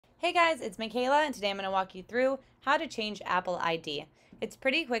Hey guys, it's Michaela, and today I'm going to walk you through how to change Apple ID. It's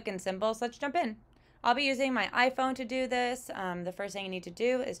pretty quick and simple, so let's jump in. I'll be using my iPhone to do this. The first thing you need to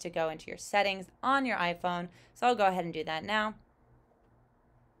do is to go into your settings on your iPhone, so I'll go ahead and do that now.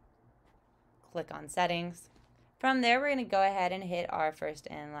 Click on settings. From there, we're going to go ahead and hit our first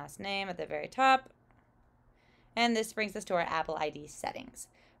and last name at the very top, and this brings us to our Apple ID settings.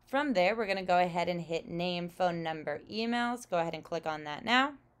 From there, we're going to go ahead and hit name, phone number, emails. Go ahead and click on that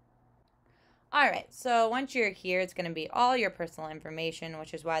now. Alright, so once you're here, it's going to be all your personal information,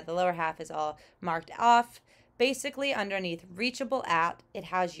 which is why the lower half is all marked off. Basically, underneath reachable at, it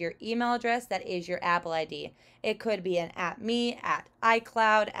has your email address that is your Apple ID. It could be an @me,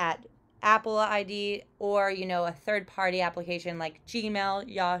 @iCloud, @Apple ID, or, a third-party application like Gmail,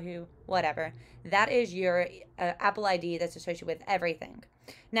 Yahoo, whatever. That is your Apple ID that's associated with everything.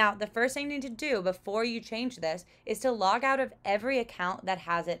 Now, the first thing you need to do before you change this is to log out of every account that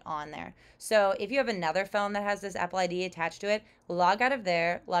has it on there. So if you have another phone that has this Apple ID attached to it, log out of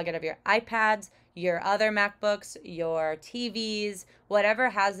there, log out of your iPads, your other MacBooks, your TVs, whatever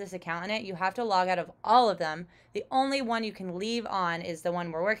has this account in it, you have to log out of all of them. The only one you can leave on is the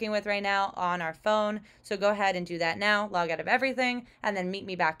one we're working with right now on our phone. So go ahead and do that now, log out of everything, and then meet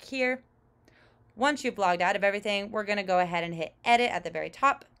me back here. Once you've logged out of everything, we're going to go ahead and hit edit at the very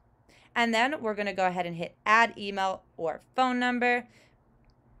top. And then we're going to go ahead and hit add email or phone number.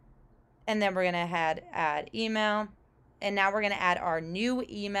 And then we're going to add email. And now we're going to add our new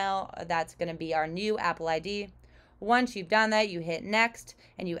email. That's going to be our new Apple ID. Once you've done that, you hit next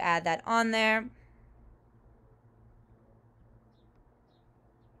and you add that on there.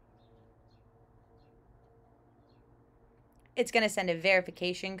 It's going to send a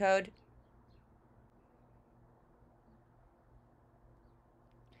verification code.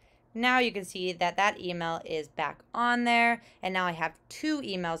 Now you can see that that email is back on there, and now I have two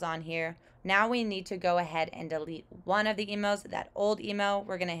emails on here. Now we need to go ahead and delete one of the emails, that old email.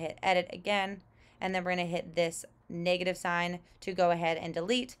 We're going to hit edit again, and then we're going to hit this negative sign to go ahead and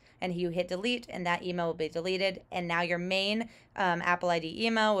delete, and you hit delete and that email will be deleted, and now your main Apple ID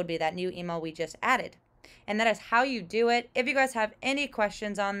email would be that new email we just added. And that is how you do it. If you guys have any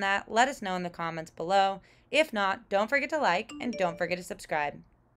questions on that, let us know in the comments below. If not, don't forget to like and don't forget to subscribe.